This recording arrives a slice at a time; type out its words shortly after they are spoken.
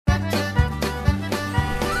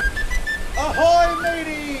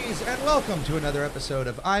Welcome to another episode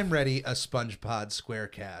of I'm Ready, a SpongePod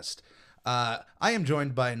Squarecast. I am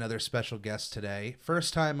joined by another special guest today.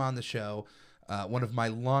 First time on the show, one of my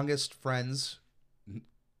longest friends,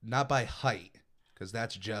 not by height, because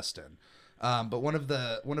that's Justin, but one of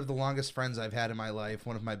the longest friends I've had in my life,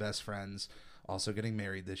 one of my best friends, also getting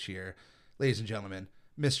married this year. Ladies and gentlemen,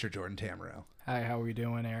 Mr. Jordan Tamaro. Hi, how are we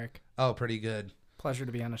doing, Eric? Oh, pretty good. Pleasure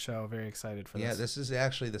to be on the show. Very excited for this. Yeah, this is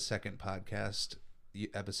actually the second podcast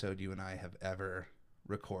episode you and I have ever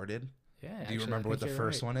recorded. Yeah. Do you remember what the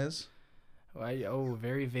first one is?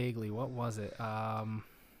 Very vaguely. What was it?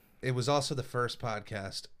 It was also the first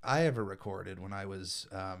podcast I ever recorded when I was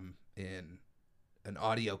in an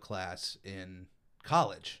audio class in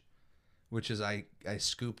college, which is I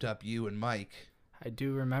scooped up you and Mike. I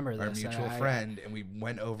do remember this. Our mutual friend, and we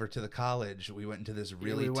went over to the college. We went into this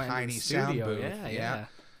really tiny sound booth. Yeah.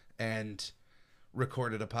 And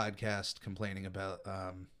recorded a podcast complaining about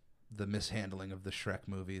the mishandling of the Shrek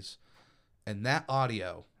movies. And that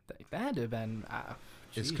audio that had to have been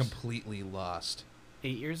is completely lost.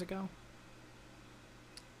 8 years ago?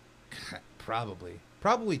 Probably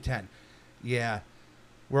 10. Yeah.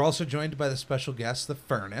 We're also joined by the special guest, the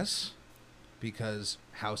Furnace, because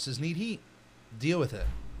houses need heat. Deal with it.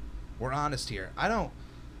 We're honest here. I don't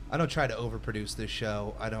try to overproduce this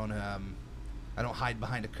show. I don't hide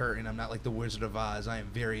behind a curtain. I'm not like the Wizard of Oz. I am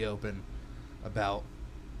very open about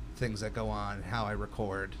things that go on and how I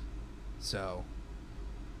record. So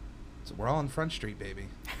we're all on Front Street, baby.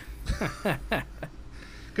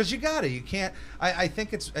 Because you got it. You can't. I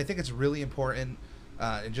think it's really important.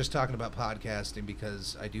 And just talking about podcasting,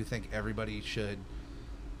 because I do think everybody should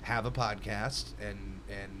have a podcast and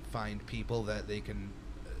find people that they can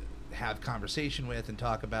have conversation with and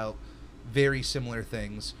talk about very similar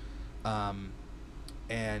things.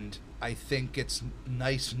 And I think it's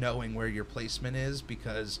nice knowing where your placement is,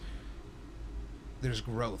 because there's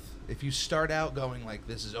growth. If you start out going like,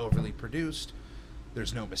 this is overly produced,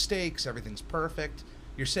 there's no mistakes, everything's perfect,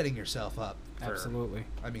 you're setting yourself up for... Absolutely.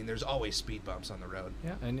 I mean, there's always speed bumps on the road.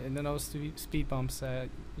 Yeah, and then those speed bumps that,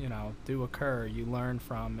 do occur, you learn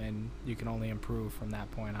from, and you can only improve from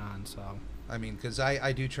that point on, so... I mean, because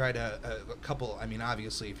I do try to,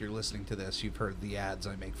 obviously, if you're listening to this, you've heard the ads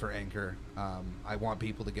I make for Anchor. I want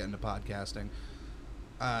people to get into podcasting.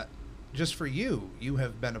 Just for you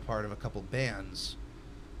have been a part of a couple bands,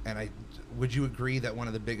 and would you agree that one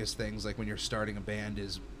of the biggest things, like when you're starting a band,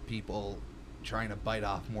 is people trying to bite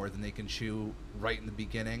off more than they can chew right in the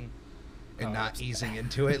beginning and not easing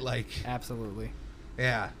into it? Like, absolutely.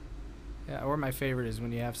 Yeah. Yeah, or my favorite is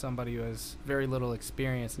when you have somebody who has very little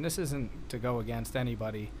experience, and this isn't to go against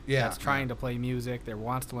anybody that's trying to play music, that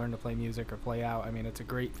wants to learn to play music or play out. I mean, it's a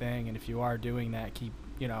great thing, and if you are doing that, keep,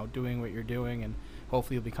 doing what you're doing, and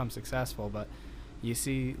hopefully you'll become successful. But you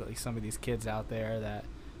see like some of these kids out there that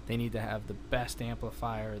they need to have the best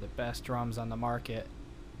amplifier, the best drums on the market,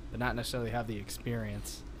 but not necessarily have the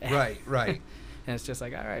experience. Right. And it's just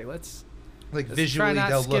like, all right, let's visually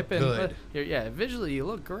they'll look good. Yeah, visually you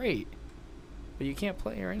look great, but you can't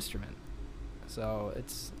play your instrument. So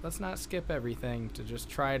let's not skip everything to just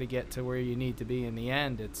try to get to where you need to be in the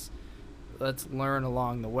end. Let's learn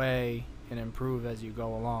along the way and improve as you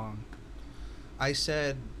go along. I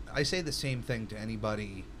say the same thing to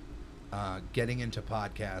anybody getting into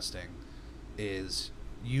podcasting. Is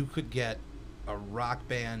you could get a Rock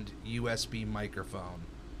Band USB microphone,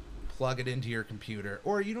 plug it into your computer,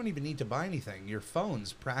 or you don't even need to buy anything. Your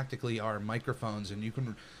phones practically are microphones, and you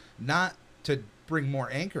can, not to bring more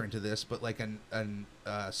Anchor into this, but like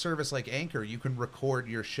a service like Anchor, you can record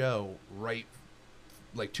your show right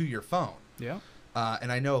like to your phone. Yeah.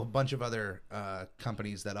 And I know a bunch of other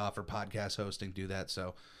companies that offer podcast hosting do that,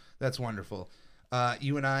 so that's wonderful.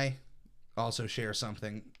 You and I also share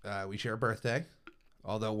something. We share a birthday,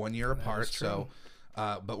 although 1 year apart. So,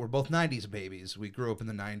 but we're both 90s babies. We grew up in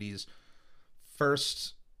the 90s.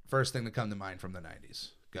 First thing to come to mind from the 90s.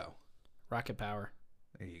 Go. Rocket Power.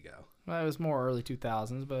 There you go. Well, it was more early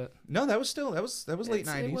 2000s, but no, that was late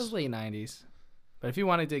 90s. It was late 90s. But if you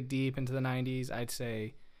want to dig deep into the 90s, I'd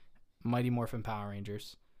say Mighty Morphin Power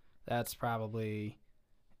Rangers. That's probably,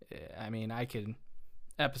 I could,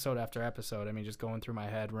 episode after episode, just going through my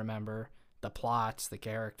head, remember the plots, the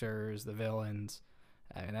characters, the villains.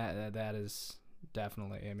 That is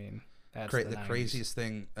definitely, that's the 90s. Craziest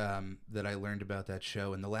thing that I learned about that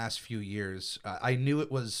show in the last few years, I knew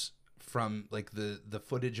it was from like the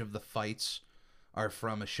footage of the fights are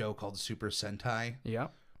from a show called Super Sentai. Yeah.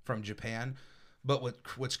 From Japan. But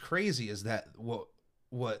what's crazy is that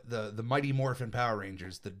what the Mighty Morphin Power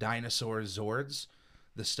Rangers, the dinosaur Zords,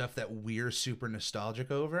 the stuff that we're super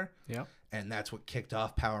nostalgic over. Yeah. And that's what kicked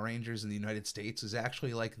off Power Rangers in the United States, is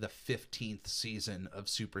actually like the 15th season of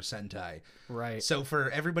Super Sentai. Right. So for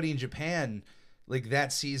everybody in Japan, like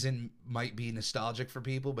that season might be nostalgic for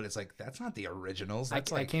people, but it's like, that's not the originals.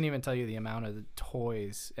 That's I can't even tell you the amount of the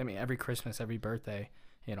toys. I mean, every Christmas, every birthday,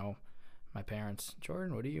 you know, my parents,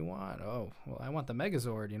 Jordan, what do you want? Oh, well, I want the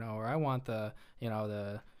Megazord, you know, or I want the, you know,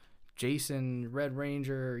 the Jason Red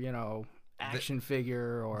Ranger, you know, action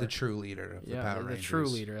figure, or the true leader of the Power Rangers. The true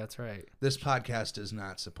leader, that's right. This podcast does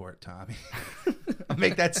not support Tommy. I'll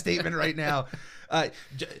make that statement right now.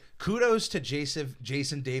 Kudos to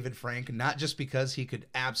Jason David Frank, not just because he could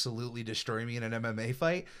absolutely destroy me in an MMA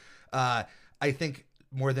fight. I think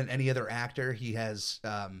more than any other actor, he has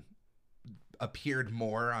appeared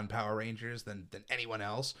more on Power Rangers than anyone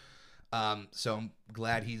else. So I'm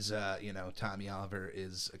glad he's, Tommy Oliver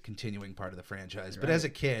is a continuing part of the franchise. Right. But as a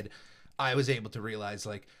kid, I was able to realize,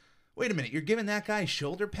 like, wait a minute, you're giving that guy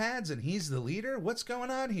shoulder pads and he's the leader? What's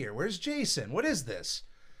going on here? Where's Jason? What is this?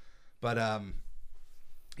 But,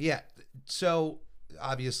 yeah, so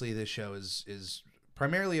obviously this show is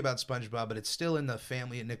primarily about SpongeBob, but it's still in the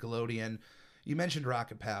family at Nickelodeon. You mentioned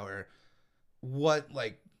Rocket Power. What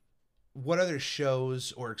other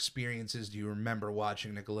shows or experiences do you remember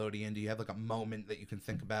watching Nickelodeon? Do you have like a moment that you can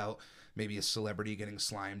think about? Maybe a celebrity getting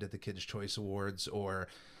slimed at the Kids' Choice Awards, or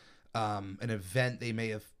an event they may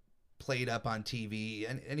have played up on TV,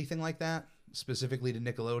 and anything like that specifically to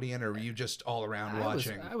Nickelodeon, or were you just all around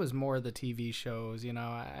watching? I was more the TV shows, you know.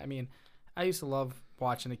 I mean, I used to love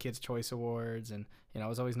watching the Kids' Choice Awards, and, you know, it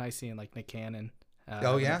was always nice seeing like Nick Cannon.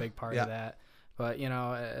 A big part of that. But, you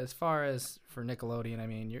know, as far as for Nickelodeon, I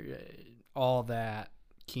mean, you're all that,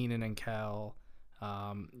 Kenan and Kel,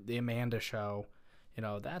 the Amanda Show, you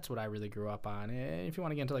know, that's what I really grew up on. And if you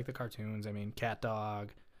want to get into like the cartoons, I mean, Cat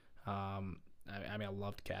Dog. I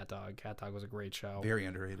loved Cat Dog. Cat Dog was a great show. Very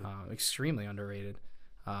underrated. Extremely underrated.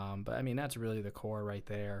 But I mean, that's really the core right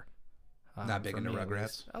there. Not big into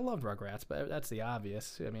Rugrats. I loved Rugrats, but that's the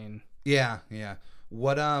obvious. I mean, yeah.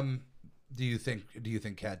 What do you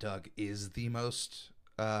think Cat Dog is the most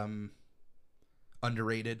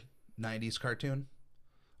underrated 90s cartoon,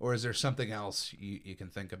 or is there something else you can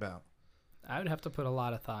think about? I would have to put a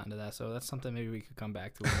lot of thought into that, so that's something maybe we could come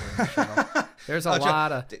back to later in the show. There's a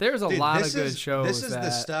lot of good shows. This is the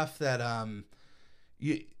stuff that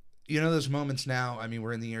you know those moments now. I mean,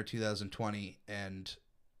 we're in the year 2020, and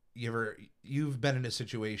you've been in a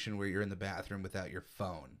situation where you're in the bathroom without your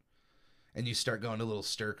phone, and you start going a little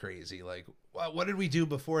stir crazy, like, well, what did we do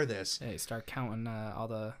before this? Yeah, you start counting all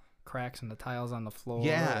the cracks in the tiles on the floor.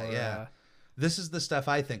 Yeah. This is the stuff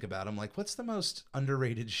I think about. I'm like, what's the most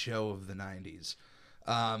underrated show of the 90s?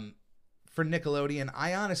 For Nickelodeon,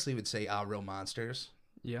 I honestly would say Our Real Monsters.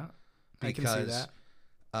 Yeah, I can see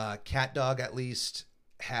that. Cat Dog at least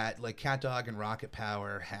had, like, Cat Dog and Rocket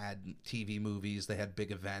Power had TV movies. They had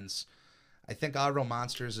big events. I think Our Real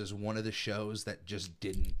Monsters is one of the shows that just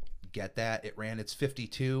didn't get that. It ran its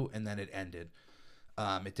 52 and then it ended.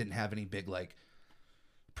 It didn't have any big, like,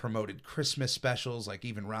 promoted Christmas specials like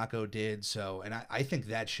even Rocco did. So, and I think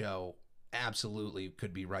that show absolutely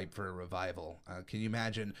could be ripe for a revival. Can you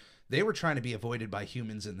imagine? They were trying to be avoided by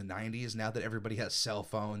humans in the 90s. Now that everybody has cell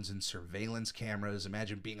phones and surveillance cameras,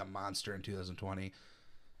 imagine being a monster in 2020.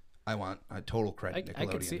 I want a total credit. I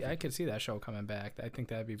could see that show coming back. I think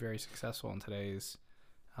that'd be very successful in today's,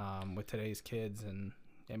 with today's kids. And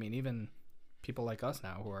I mean, even people like us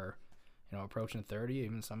now who are, you know, approaching 30,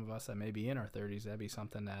 even some of us that may be in our 30s, that'd be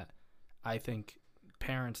something that I think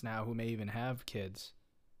parents now who may even have kids,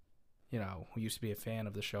 you know, who used to be a fan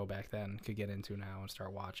of the show back then, could get into now and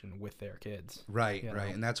start watching with their kids. Right.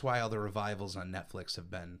 And that's why all the revivals on Netflix have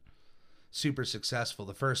been super successful.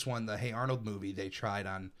 The first one, the Hey Arnold movie, they tried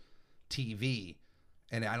on TV,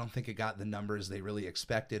 and I don't think it got the numbers they really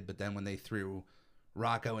expected. But then when they threw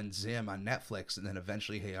Rocco and Zim on Netflix, and then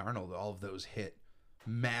eventually Hey Arnold, all of those hit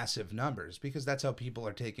massive numbers, because that's how people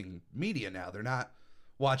are taking media now. They're not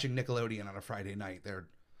watching Nickelodeon on a Friday night. They're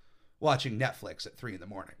watching Netflix at 3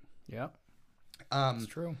 a.m. Yeah. It's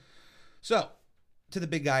true. So, to the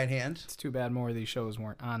big guy at hand. It's too bad more of these shows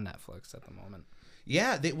weren't on Netflix at the moment.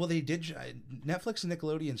 Yeah, they did. Netflix and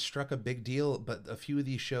Nickelodeon struck a big deal, but a few of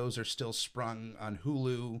these shows are still sprung on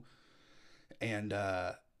Hulu, and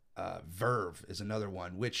Verve is another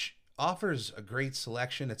one, which offers a great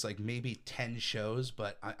selection. It's like maybe 10 shows,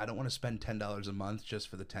 but I don't want to spend $10 a month just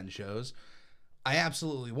for the 10 shows. I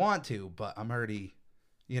absolutely want to, but I'm already,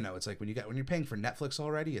 you know, it's like when you're paying for Netflix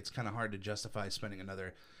already, it's kind of hard to justify spending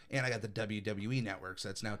another. and I got the WWE Network, so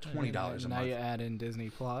that's now $20 a month. Now you add in Disney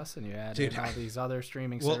Plus, and you add in all these other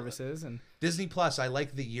streaming services, and Disney Plus. I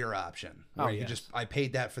like the year option where I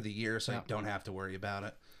paid that for the year, so I don't have to worry about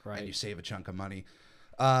it, and you save a chunk of money.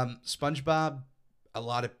 SpongeBob,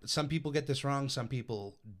 some people get this wrong, some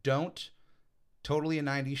people don't. Totally a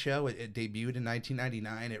 90s show. It debuted in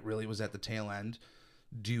 1999. It really was at the tail end.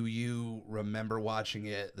 Do you remember watching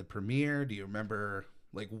it, the premiere? Do you remember,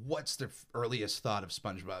 like, what's the earliest thought of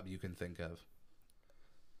SpongeBob you can think of?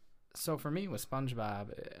 So for me with SpongeBob,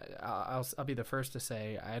 I'll be the first to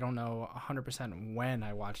say I don't know 100% when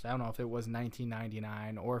I watched it. I don't know if it was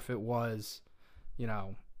 1999 or if it was,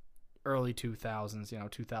 early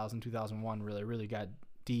 2000s, 2000, 2001 really got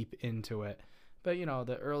deep into it. But,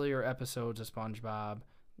 the earlier episodes of SpongeBob,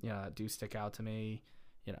 do stick out to me.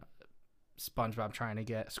 SpongeBob trying to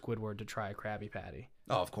get Squidward to try a Krabby Patty.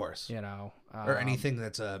 Oh, of course. Or anything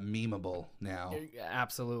that's memeable now.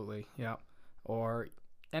 Absolutely, yeah. Or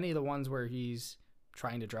any of the ones where he's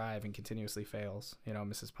trying to drive and continuously fails.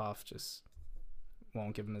 Mrs. Puff just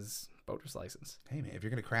won't give him his boater's license. Hey, man, if you're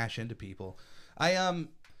going to crash into people.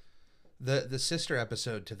 The sister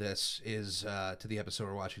episode to this is to the episode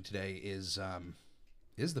we're watching today is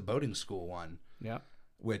the boating school one. Yeah.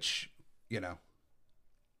 Which,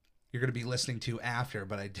 you're going to be listening to after,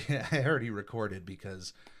 but I already recorded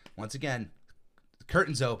because once again, the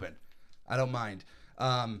curtain's open. I don't mind.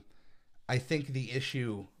 I think the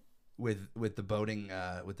issue with the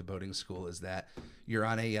boating school is that you're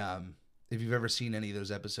on a if you've ever seen any of those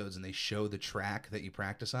episodes and they show the track that you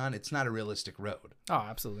practice on, it's not a realistic road. Oh,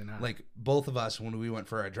 absolutely not. Like both of us, when we went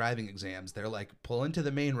for our driving exams, they're like, pull into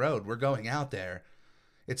the main road. We're going out there.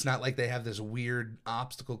 It's not like they have this weird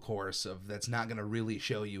obstacle course that's not going to really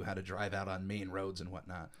show you how to drive out on main roads and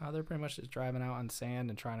whatnot. Oh, they're pretty much just driving out on sand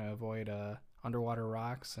and trying to avoid underwater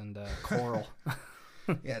rocks and coral.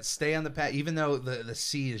 Yeah, stay on the path. Even though the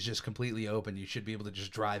sea is just completely open, you should be able to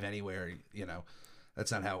just drive anywhere.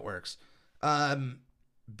 That's not how it works.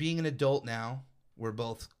 Being an adult now, we're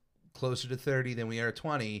both closer to 30 than we are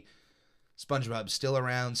 20. SpongeBob's still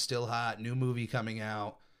around, still hot, new movie coming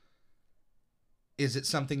out. Is it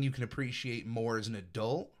something you can appreciate more as an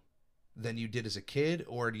adult than you did as a kid?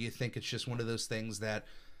 Or do you think it's just one of those things that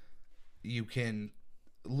you can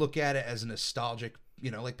look at it as a nostalgic,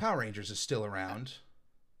 like Power Rangers is still around?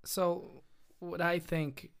 So what I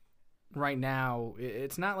think right now,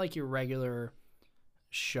 it's not like your regular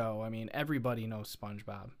show. I mean, everybody knows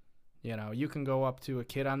SpongeBob. You can go up to a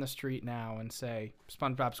kid on the street now and say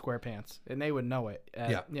SpongeBob SquarePants, and they would know it.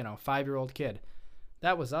 5-year-old kid.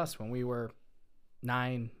 That was us when we were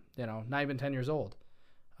 9, not even 10 years old.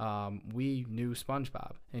 We knew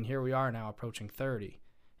SpongeBob, and here we are now approaching 30,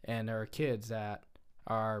 and there are kids that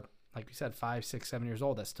are, like we said, 5, 6, 7 years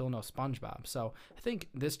old that still know SpongeBob. So I think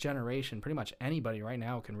this generation, pretty much anybody right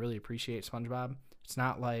now, can really appreciate SpongeBob. It's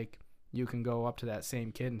not like you can go up to that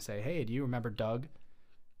same kid and say, hey, do you remember Doug?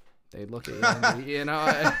 They'd look at you and,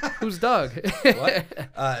 who's Doug? What?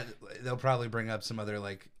 They'll probably bring up some other,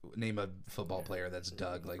 name a football player that's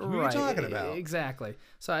Doug. Like, who are you talking about? Exactly.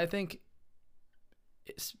 So I think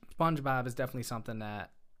SpongeBob is definitely something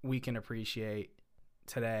that we can appreciate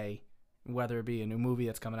today, whether it be a new movie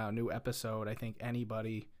that's coming out, a new episode. I think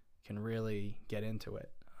anybody can really get into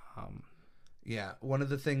it. Yeah. One of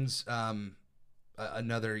the things,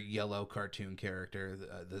 another yellow cartoon character,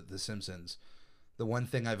 the Simpsons. The one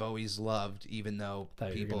thing I've always loved, even though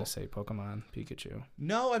people... you were going to say Pokemon Pikachu.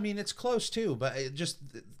 No, I mean, it's close too, but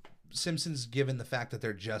Simpsons, given the fact that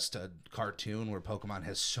they're just a cartoon where Pokemon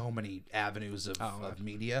has so many avenues of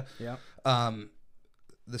media. Yeah.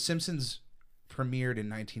 The Simpsons premiered in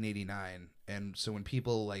 1989, and so when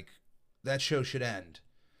people that show should end,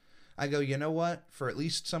 I go, you know what? For at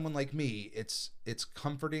least someone like me, it's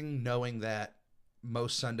comforting knowing that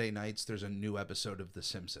most Sunday nights there's a new episode of The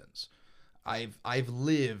Simpsons. I've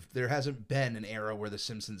lived, there hasn't been an era where The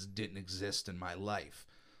Simpsons didn't exist in my life.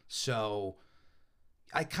 So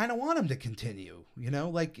I kind of want them to continue,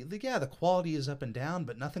 the quality is up and down,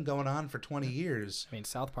 but nothing going on for 20 years. I mean,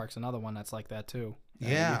 South Park's another one that's like that too.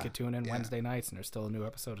 Yeah. You could tune in Wednesday nights and there's still a new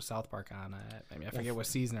episode of South Park on. I forget what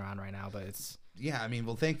season they're on right now, but it's... Yeah, I mean,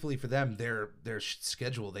 well, thankfully for them, their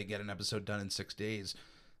schedule, they get an episode done in 6 days.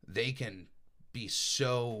 They can be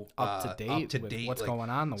so up to date with what's going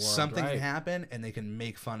on in the world. Something can happen, and they can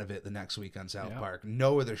make fun of it the next week on South Park.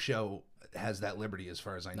 No other show has that liberty, as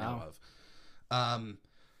far as I know of.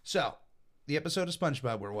 So the episode of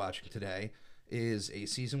SpongeBob we're watching today is a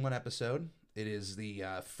season 1 episode. It is the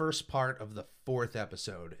first part of the 4th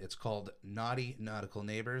episode. It's called Naughty Nautical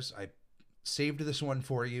Neighbors. I saved this one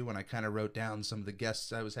for you when I kind of wrote down some of the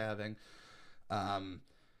guests I was having.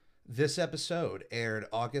 This episode aired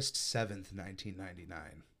August 7th,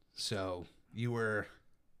 1999. So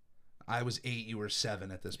I was 8, you were 7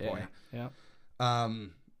 at this point. Yeah.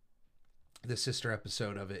 The sister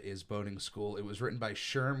episode of it is Boating School. It was written by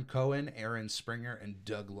Sherm Cohen, Aaron Springer, and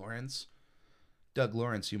Doug Lawrence. Doug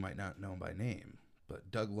Lawrence, you might not know by name, but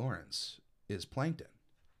Doug Lawrence is Plankton.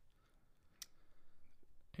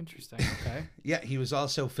 Interesting. Okay. Yeah, he was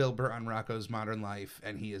also Filbert on Rocko's Modern Life,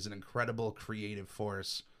 and he is an incredible creative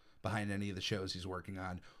force behind any of the shows he's working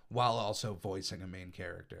on, while also voicing a main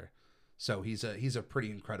character. So he's a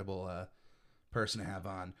pretty incredible person to have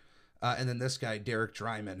on. And then this guy, Derek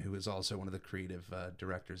Dryman, who is also one of the creative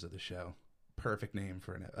directors of the show. Perfect name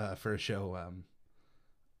for a show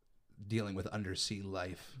dealing with undersea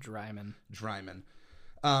life. Dryman.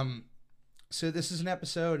 So this is an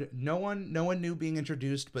episode no one knew being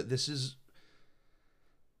introduced, but this is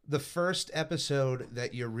the first episode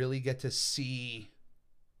that you really get to see,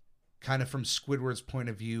 kind of from Squidward's point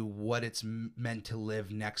of view, what it's meant to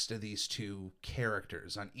live next to these two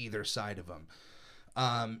characters on either side of them.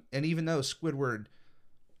 And even though Squidward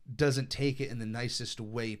doesn't take it in the nicest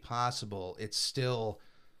way possible, it's still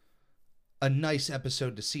a nice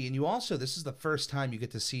episode to see. And this is the first time you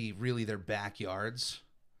get to see really their backyards.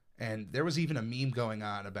 And there was even a meme going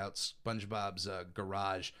on about SpongeBob's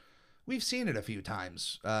garage. We've seen it a few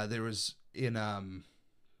times. There was in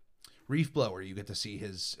Reef Blower, you get to see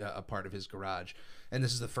a part of his garage. And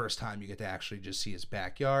this is the first time you get to actually just see his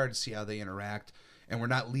backyard, see how they interact. And we're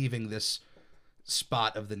not leaving this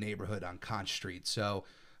spot of the neighborhood on Conch Street. So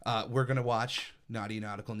we're going to watch Naughty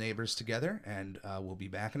Nautical Neighbors together, and we'll be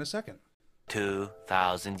back in a second.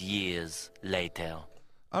 2,000 years later.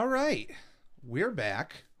 All right. We're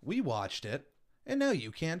back. We watched it, and now you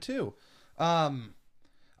can too. I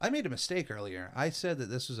made a mistake earlier. I said that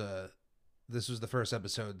this was the first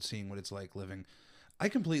episode seeing what it's like living. I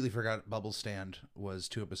completely forgot Bubble Stand was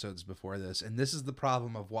 2 episodes before this, and this is the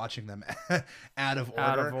problem of watching them out of order.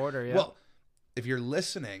 Out of order, yeah. Well, if you're a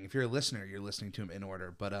listener, you're listening to them in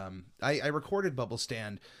order. But I recorded Bubble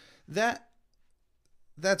Stand.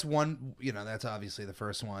 That's one, that's obviously the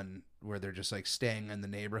first one where they're just like staying in the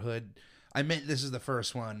neighborhood. I meant this is the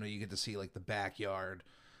first one where you get to see like the backyard,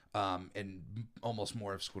 and almost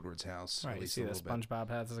more of Squidward's house. Right, at least you see a that little bit. SpongeBob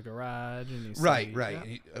has a garage, and you see, Right,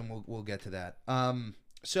 yeah. and we'll get to that.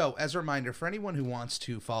 So as a reminder for anyone who wants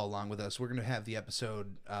to follow along with us, we're going to have the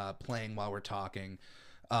episode playing while we're talking.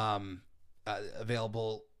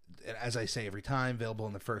 Available, as I say every time, available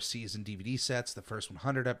in the first season DVD sets, the first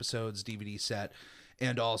 100 episodes DVD set,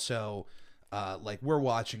 and also we're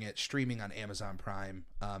watching it streaming on Amazon Prime.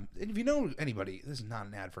 And if you know anybody, this is not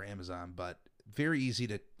an ad for Amazon, but very easy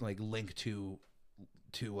to link to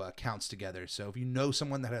accounts together. So if you know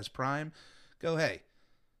someone that has Prime, go, hey,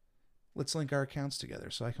 let's link our accounts together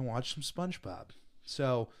so I can watch some SpongeBob.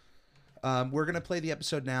 So we're going to play the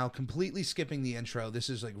episode now, completely skipping the intro. This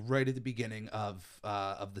is right at the beginning of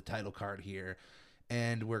the title card here,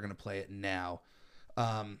 and we're going to play it now.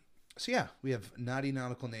 So yeah, we have Naughty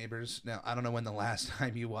Nautical Neighbors. Now, I don't know when the last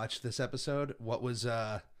time you watched this episode. What was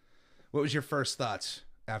your first thoughts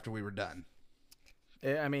after we were done?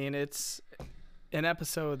 I mean, it's an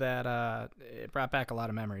episode that it brought back a lot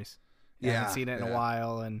of memories. I haven't seen it in a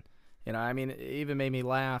while, and it even made me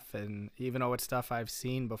laugh. And even though it's stuff I've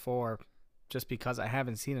seen before, just because I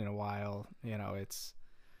haven't seen it in a while, it's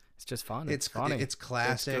just fun. It's funny. It's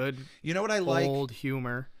classic. It's good. You know what I like? Old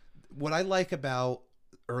humor. What I like about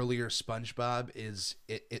earlier SpongeBob is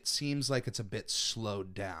it seems like it's a bit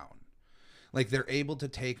slowed down. Like they're able to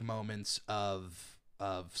take moments of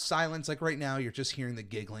silence. Like right now, you're just hearing the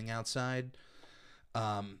giggling outside.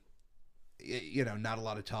 Not a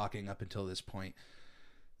lot of talking up until this point.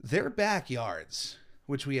 Their backyards,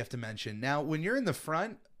 which we have to mention. Now, when you're in the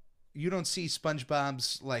front, you don't see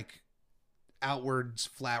SpongeBob's outwards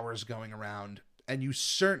flowers going around, and you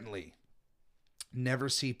certainly never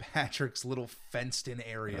see Patrick's little fenced-in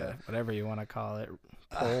area, whatever you want to call it,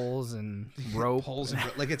 poles and rope. Poles and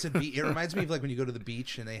it's a beach. It reminds me of when you go to the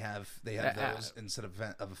beach and they have those instead of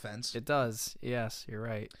a fence. It does. Yes, you're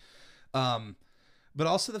right. But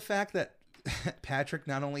also the fact that Patrick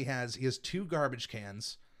he has 2 garbage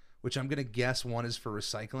cans, which I'm gonna guess one is for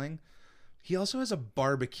recycling. He also has a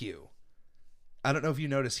barbecue. I don't know if you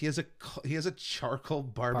noticed. He has a charcoal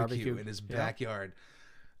barbecue in his backyard.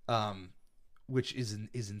 Which is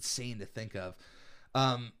insane to think of.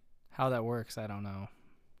 How that works, I don't know.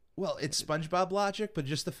 Well, it's SpongeBob logic, but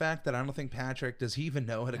just the fact that I don't think Patrick, does he even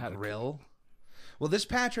know how to grill? Well, this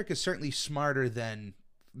Patrick is certainly smarter than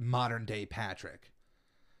modern day Patrick.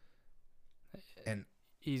 And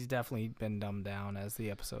He's definitely been dumbed down as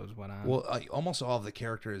the episodes went on. Well, almost all of the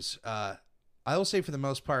characters. I will say for the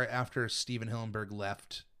most part, after Steven Hillenburg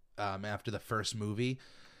left after the first movie,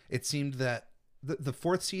 it seemed that the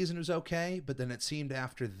fourth season was okay, but then it seemed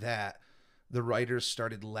after that the writers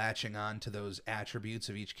started latching on to those attributes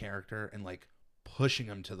of each character and like pushing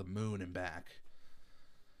them to the moon and back.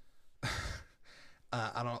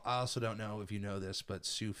 I also don't know if you know this, but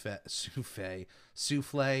souffle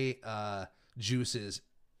juices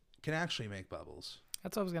can actually make bubbles.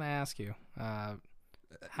 That's what I was going to ask you.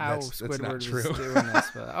 How That's Squidward not is true. doing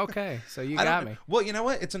this. But okay, so you got me. Well, you know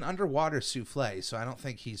what? It's an underwater souffle, so I don't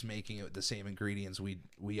think he's making it with the same ingredients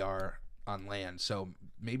we are on land. So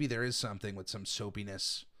maybe there is something with some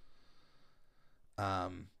soapiness.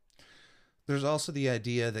 There's also the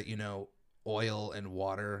idea that, you know, oil and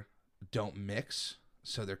water don't mix,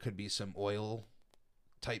 so there could be some oil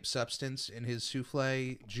type substance in his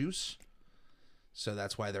souffle juice. So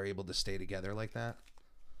that's why they're able to stay together like that.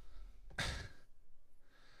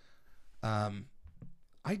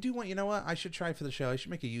 I do want, you know what? I should try for the show. I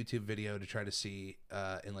should make a YouTube video to try to see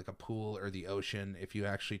in like a pool or the ocean if you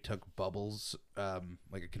actually took bubbles,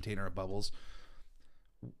 like a container of bubbles.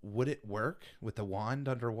 Would it work with the wand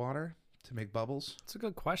underwater to make bubbles? It's a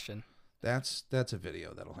good question. That's a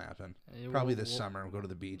video that'll happen. Probably this summer. We'll go to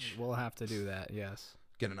the beach. We'll have to do that, yes.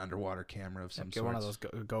 Get an underwater camera of some sort. Get one of those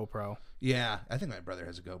GoPro. Yeah, I think my brother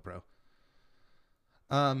has a GoPro.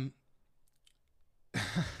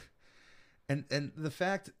 And the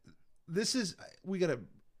fact,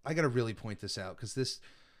 I gotta really point this out, because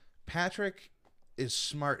Patrick is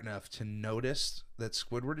smart enough to notice that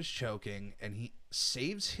Squidward is choking, and he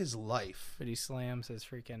saves his life. But he slams his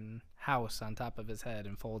freaking house on top of his head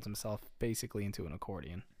and folds himself basically into an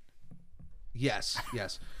accordion. Yes.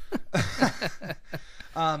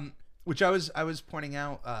 Which I was pointing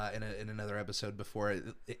out in another episode before.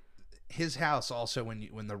 His house also,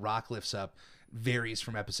 when the rock lifts up, varies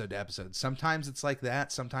from episode to episode. Sometimes it's like that.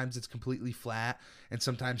 Sometimes it's completely flat, and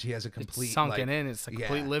sometimes he has a complete it's sunken in. It's a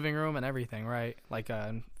complete living room and everything, right? Like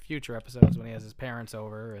in future episodes when he has his parents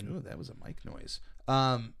over. And ooh, that was a mic noise.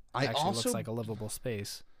 Looks like a livable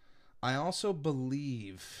space. I also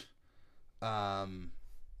believe, and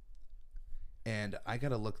I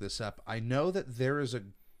gotta look this up. I know that there is a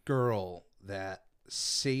girl that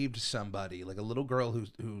saved somebody, like a little girl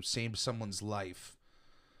who saved someone's life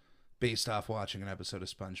based off watching an episode of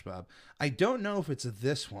SpongeBob. I don't know if it's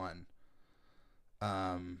this one,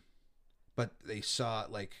 but they saw,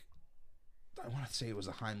 like, I want to say it was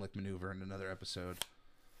a Heimlich maneuver in another episode.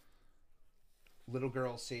 Little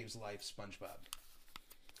girl saves life, SpongeBob.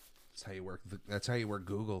 That's how you work. That's how you work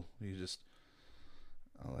Google. You just,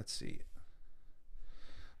 let's see.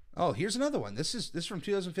 Oh, here's another one. This is from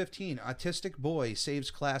 2015. Autistic boy saves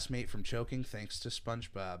classmate from choking thanks to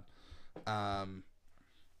SpongeBob.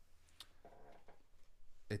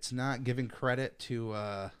 It's not giving credit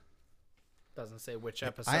to. Doesn't say which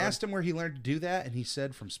episode. I asked him where he learned to do that, and he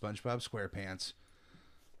said from SpongeBob SquarePants.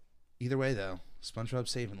 Either way, though,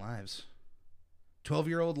 SpongeBob's saving lives.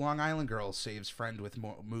 12-year-old Long Island girl saves friend with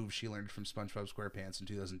moves she learned from SpongeBob SquarePants in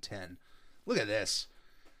 2010. Look at this.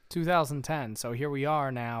 2010. So here we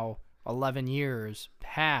are now, 11 years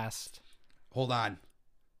past. Hold on.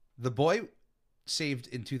 The boy saved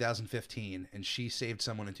in 2015, and she saved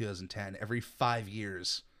someone in 2010. Every 5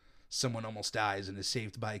 years, someone almost dies and is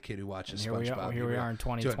saved by a kid who watches SpongeBob. Here we are in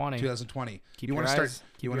 2020. 2020. You want to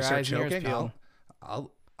start choking?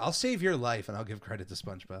 I'll save your life, and I'll give credit to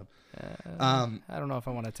SpongeBob. I don't know if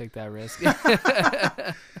I want to take that risk.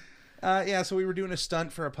 Yeah, so we were doing a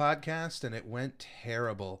stunt for a podcast, and it went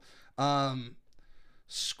terrible.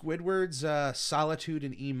 Squidward's Solitude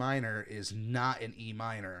in E minor is not in E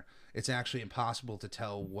minor. It's actually impossible to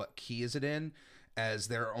tell what key is it in, as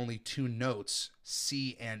there are only two notes,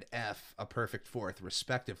 C and F, a perfect fourth,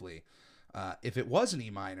 respectively. If it was an E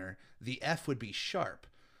minor, the F would be sharp.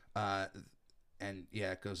 And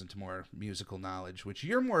yeah, it goes into more musical knowledge, which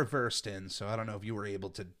you're more versed in, so I don't know if you were able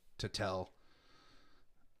to tell.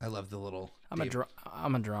 I love the little. I'm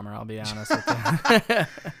a drummer. I'll be honest with you.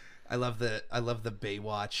 I love the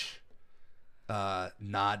Baywatch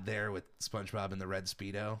nod there with SpongeBob in the red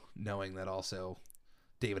Speedo, knowing that also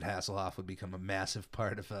David Hasselhoff would become a massive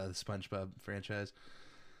part of the SpongeBob franchise.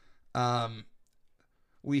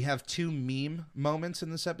 We have two meme moments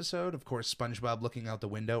in this episode. Of course, SpongeBob looking out the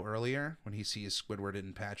window earlier when he sees Squidward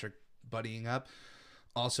and Patrick buddying up.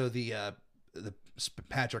 Also, the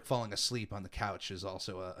Patrick falling asleep on the couch is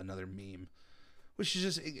also another meme, which is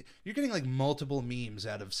just, you're getting like multiple memes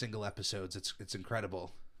out of single episodes. It's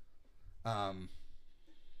incredible.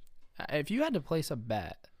 If you had to place a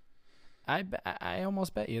bet I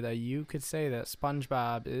almost bet you that you could say that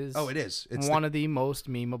SpongeBob is. Oh, it is. It's one of the most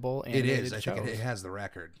memeable animated shows. I think it has the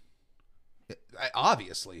record.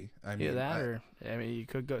 Obviously, I mean you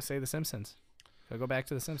could say The Simpsons. Go back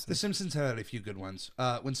to The Simpsons. The Simpsons had a few good ones.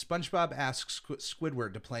 When SpongeBob asks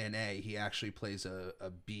Squidward to play an A, he actually plays a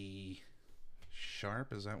B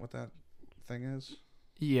sharp. Is that what that thing is?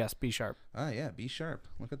 Yes, B sharp. Oh, yeah, B sharp.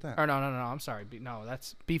 Look at that. Or no, I'm sorry. No,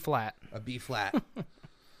 that's B flat. A B flat.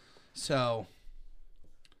 So,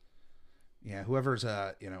 yeah, whoever's,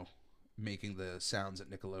 making the sounds at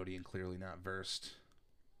Nickelodeon, clearly not versed.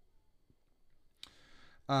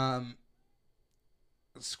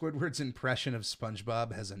 Squidward's impression of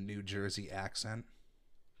SpongeBob has a New Jersey accent.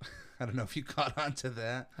 I don't know if you caught on to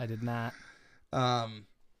that. I did not.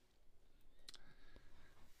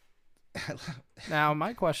 Now,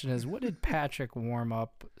 my question is, what did Patrick warm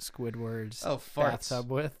up Squidward's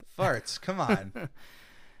bathtub with? Farts. Come on.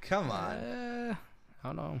 Come on. I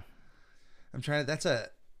don't know. I'm trying to...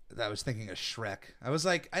 I was thinking of Shrek. I was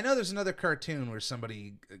like, I know there's another cartoon where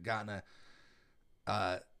somebody got in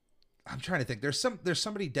a... I'm trying to think. There's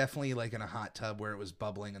somebody definitely like in a hot tub where it was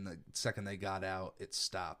bubbling, and the second they got out, it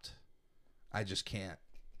stopped. I just can't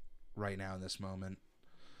right now in this moment.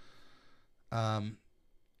 I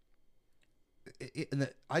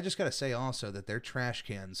just got to say also that their trash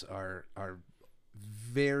cans are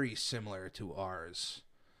very similar to ours.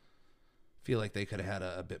 Feel like they could have had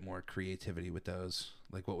a bit more creativity with those.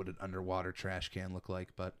 Like, what would an underwater trash can look like?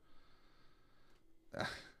 But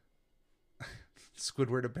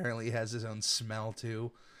Squidward apparently has his own smell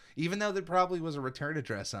too, even though there probably was a return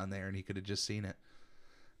address on there and he could have just seen it.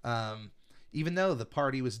 Even though the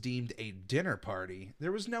party was deemed a dinner party,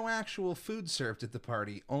 there was no actual food served at the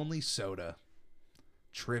party, only soda.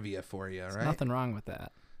 Trivia for you, right? Nothing wrong with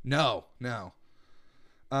that. No.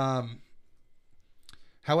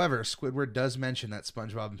 However, Squidward does mention that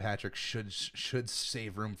SpongeBob and Patrick should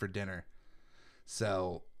save room for dinner.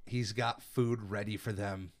 So he's got food ready for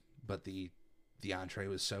them, but the entree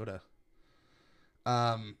was soda.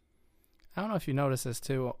 I don't know if you notice this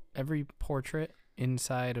too. Every portrait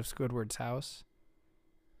inside of Squidward's house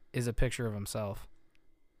is a picture of himself.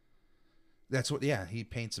 That's what. Yeah, he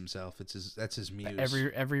paints himself. That's his muse.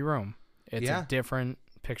 Every room, it's a different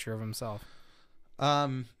picture of himself.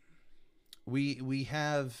 We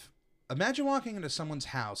have. Imagine walking into someone's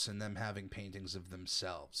house and them having paintings of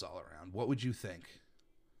themselves all around. What would you think?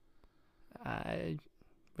 I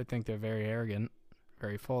would think they're very arrogant,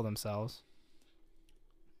 very full of themselves.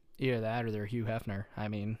 Either that or they're Hugh Hefner. I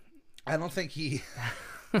mean, I don't think he...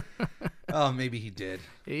 Oh, maybe he did.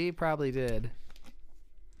 He probably did.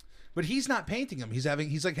 But he's not painting them. He's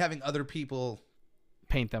like having other people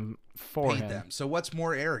paint them for him. So what's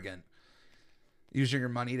more arrogant? Using your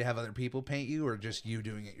money to have other people paint you, or just you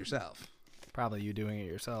doing it yourself? Probably you doing it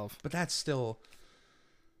yourself. But that's still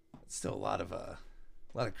a lot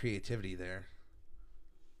of creativity there.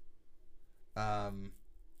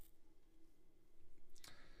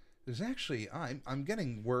 There's actually I'm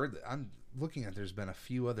getting word. I'm looking at. There's been a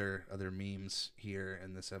few other memes here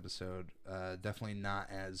in this episode. Definitely not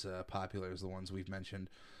as popular as the ones we've mentioned.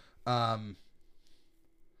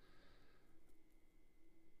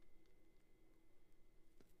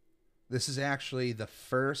 This is actually the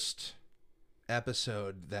first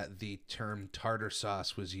episode that the term tartar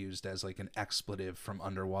sauce was used as like an expletive from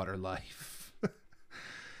Underwater Life.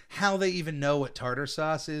 How they even know what tartar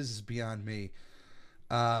sauce is beyond me.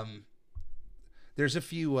 There's a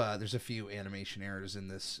few animation errors in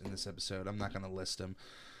this episode. I'm not going to list them.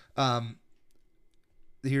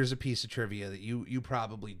 Here's a piece of trivia that you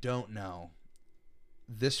probably don't know.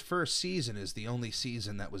 This first season is the only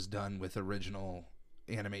season that was done with original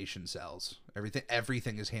animation cells.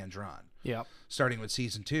 Everything is hand drawn. Yeah. Starting with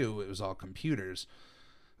season 2, it was all computers.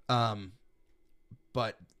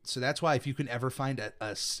 But so that's why if you can ever find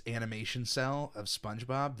a animation cell of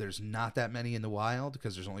SpongeBob, there's not that many in the wild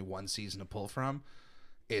because there's only one season to pull from.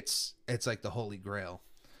 It's like the holy grail.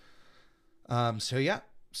 So yeah,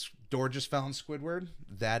 door just fell on Squidward.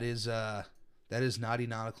 That is Naughty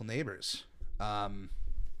Nautical Neighbors.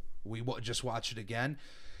 We just watched it again.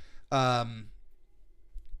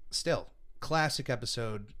 Still, classic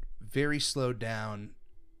episode, very slowed down,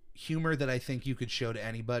 humor that I think you could show to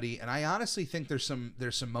anybody, and I honestly think there's some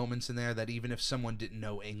moments in there that even if someone didn't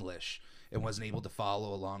know English and wasn't able to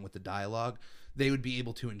follow along with the dialogue, they would be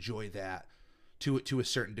able to enjoy that to a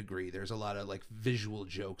certain degree. There's a lot of like visual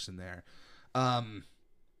jokes in there. I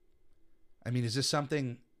mean, is this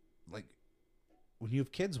something like when you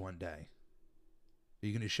have kids one day, are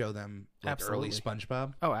you going to show them like absolutely. Early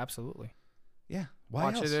SpongeBob? Oh, absolutely. Yeah. Why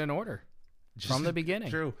Watch else? it in order from the beginning.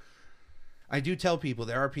 True. I do tell people,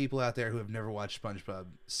 there are people out there who have never watched SpongeBob.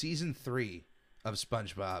 Season 3 of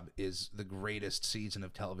SpongeBob is the greatest season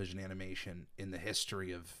of television animation in the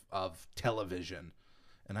history of television,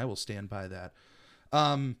 and I will stand by that.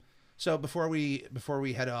 So before we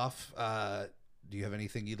head off, do you have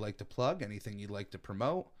anything you'd like to plug? Anything you'd like to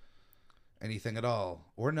promote? Anything at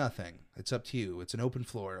all, or nothing? It's up to you. It's an open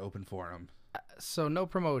floor, open forum. So no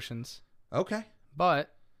promotions. Okay. But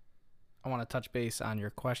I want to touch base on your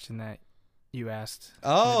question that you asked in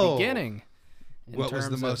Oh, the beginning. what was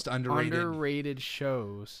the most underrated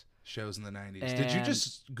shows in the 90s? Did you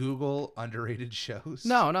just Google underrated shows?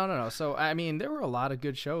 No. So, I mean, there were a lot of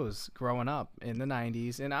good shows growing up in the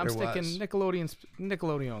 90s, and I'm sticking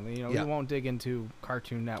Nickelodeon only. You know, Yeah. we won't dig into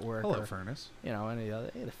Cartoon Network. Hello, Furnace. You know, any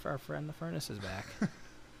other. Hey, our friend the Furnace is back.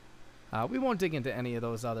 We won't dig into any of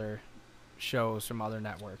those other shows from other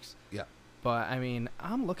networks. Yeah. But, I mean,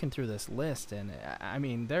 I'm looking through this list, and, I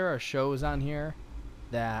mean, there are shows on here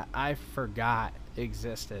that I forgot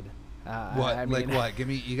existed. What? I mean, like what? Give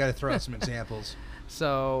me. You got to throw out some examples.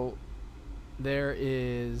 So, there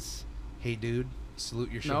is Hey, dude,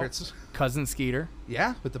 salute your shorts. Cousin Skeeter.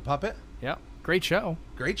 Yeah, with the puppet. Yep. Great show.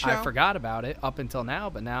 Great show. I forgot about it up until now,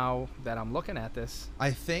 but now that I'm looking at this. I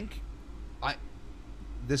think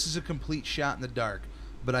this is a complete shot in the dark,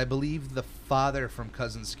 but I believe the father from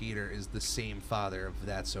Cousin Skeeter is the same father of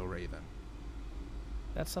That's So Raven.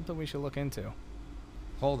 That's something we should look into.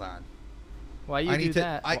 Hold on. Why you do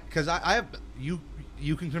that? Because I have you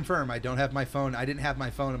can confirm I don't have my phone. I didn't have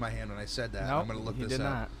my phone in my hand when I said that. Nope, I'm going to look you this did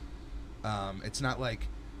up. not. It's not like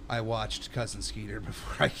I watched Cousin Skeeter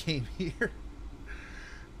before I came here.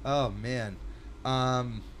 Oh man.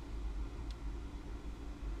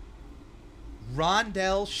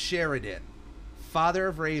 Rondell Sheridan, father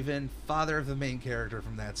of Raven, father of the main character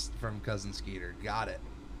from Cousin Skeeter. Got it.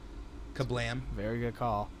 Kablam. Very good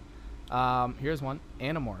call. Here's one.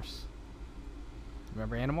 Animorphs.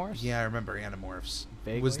 Remember Animorphs? Yeah, I remember Animorphs.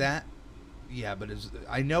 Vaguely. Was that? Yeah, but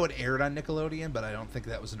I know it aired on Nickelodeon, but I don't think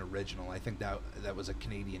that was an original. I think that was a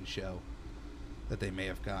Canadian show that they may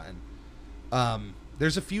have gotten.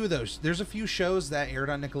 There's a few of those. There's a few shows that aired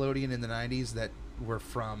on Nickelodeon in the 90s that were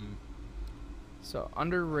from... So,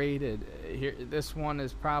 underrated. Here, this one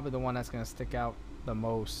is probably the one that's going to stick out the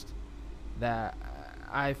most that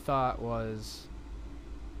I thought was,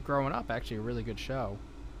 growing up, actually a really good show.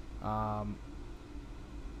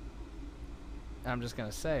 I'm just going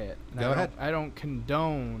to say it. Go ahead. I don't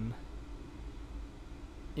condone,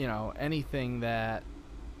 anything that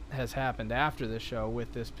has happened after the show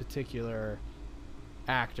with this particular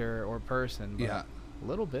actor or person. But Yeah.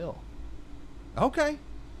 Little Bill. Okay.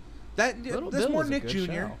 That's more Nick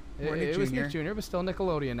Jr. It was Nick Jr., but still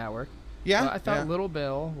Nickelodeon Network. Yeah. But I thought Little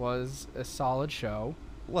Bill was a solid show.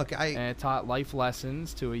 Look, and it taught life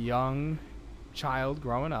lessons to a young child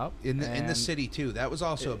growing up in the city too. That was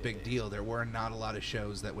also a big deal. There were not a lot of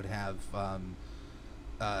shows that would have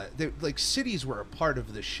like cities were a part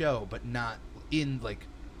of the show, but not in like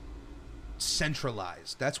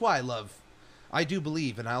centralized. That's why I do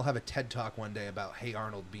believe, and I'll have a TED Talk one day about Hey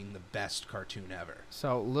Arnold being the best cartoon ever.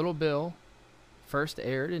 So Little Bill first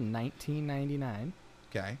aired in 1999.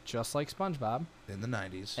 Okay. Just like SpongeBob. In the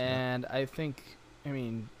 90s. And I think,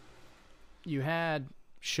 you had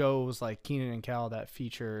shows like Kenan and Kel that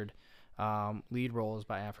featured lead roles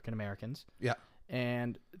by African Americans. Yeah.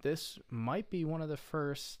 And this might be one of the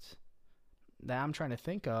first that I'm trying to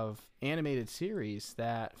think of animated series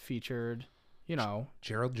that featured,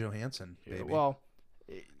 Gerald Johansson, baby. Well,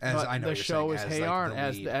 I know the show is Hey Arnold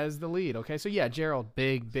as the lead. Okay, so yeah, Gerald,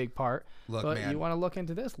 big part. Look, but man, you want to look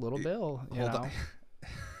into this, Little Bill. Hold on.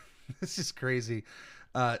 This is crazy.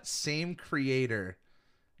 Same creator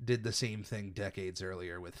did the same thing decades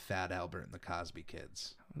earlier with Fat Albert and the Cosby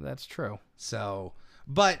Kids. That's true. So,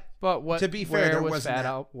 but what? To be fair, there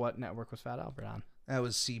wasn't what network was Fat Albert on? That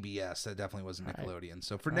was CBS. That definitely wasn't Nickelodeon. Right.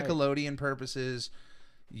 So for Nickelodeon purposes,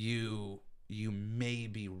 you may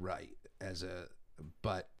be right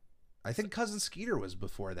but I think Cousin Skeeter was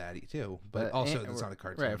before that too. But also it's not a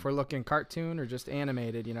cartoon. Right. If we're looking cartoon or just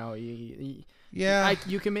animated, yeah,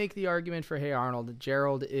 you can make the argument for Hey Arnold.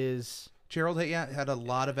 Gerald had a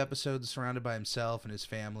lot of episodes surrounded by himself and his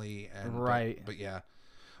family. And, right. But yeah.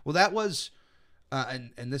 Well, that was,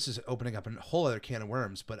 and this is opening up a whole other can of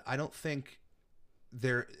worms, but I don't think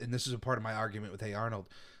and this is a part of my argument with Hey Arnold,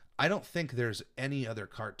 I don't think there's any other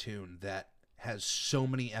cartoon that has so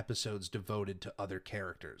many episodes devoted to other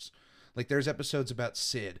characters. Like there's episodes about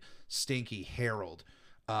Sid, Stinky, Harold,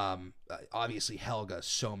 obviously Helga,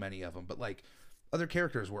 so many of them, but like other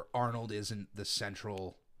characters where Arnold isn't the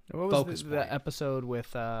central focus point. The episode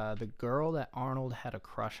with the girl that Arnold had a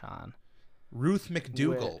crush on? Ruth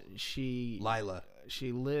McDougal. Lila.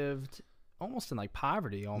 She lived almost in like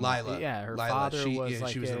poverty. Almost. Lila. Yeah, her Lila. father was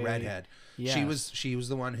like she was the redhead. Yes. She was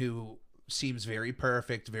the one who seems very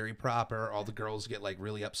perfect, very proper. All the girls get like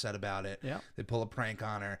really upset about it. Yeah. They pull a prank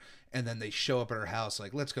on her, and then they show up at her house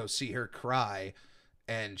like, let's go see her cry,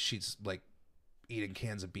 and she's like eating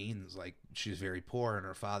cans of beans. Like she's very poor, and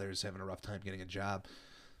her father's having a rough time getting a job.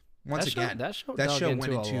 Once again, that show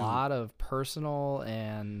went into a lot of personal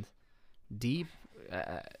and deep.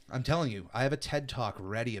 I'm telling you, I have a TED Talk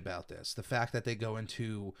ready about this. The fact that they go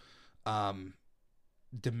into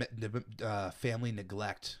family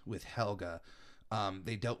neglect with Helga.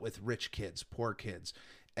 They dealt with rich kids, poor kids.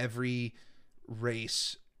 Every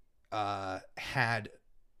race had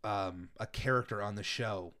a character on the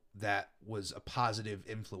show that was a positive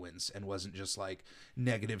influence and wasn't just like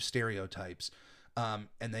negative stereotypes.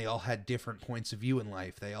 And they all had different points of view in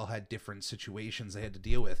life. They all had different situations they had to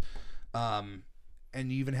deal with. And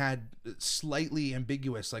you even had slightly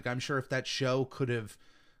ambiguous, like I'm sure if that show could have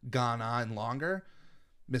gone on longer,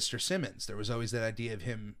 Mr. Simmons, there was always that idea of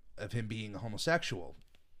him being homosexual.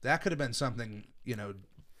 That could have been something,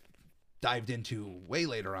 dived into way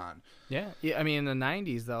later on. Yeah. I mean, in the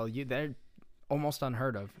 90s, though, they're almost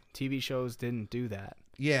unheard of. TV shows didn't do that.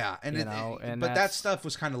 Yeah, but that stuff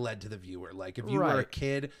was kind of led to the viewer. Like, if you were a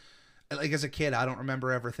kid, like as a kid, I don't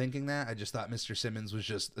remember ever thinking that. I just thought Mr. Simmons was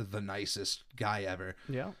just the nicest guy ever.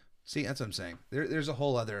 Yeah. See, that's what I'm saying. There's a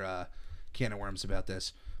whole other can of worms about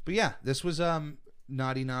this. But yeah, this was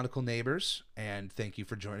Naughty Nautical Neighbors, and thank you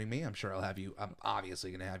for joining me. I'm sure I'm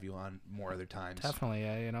obviously going to have you on more other times. Definitely.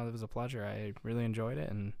 It was a pleasure. I really enjoyed it,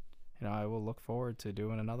 and I will look forward to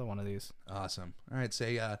doing another one of these. Awesome. All right,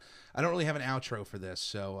 I don't really have an outro for this,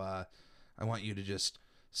 so I want you to just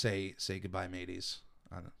say goodbye, mateys,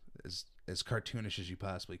 as cartoonish as you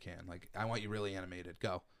possibly can. Like, I want you really animated.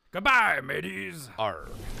 Go. Goodbye, mateys. Arr.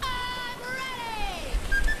 I'm ready.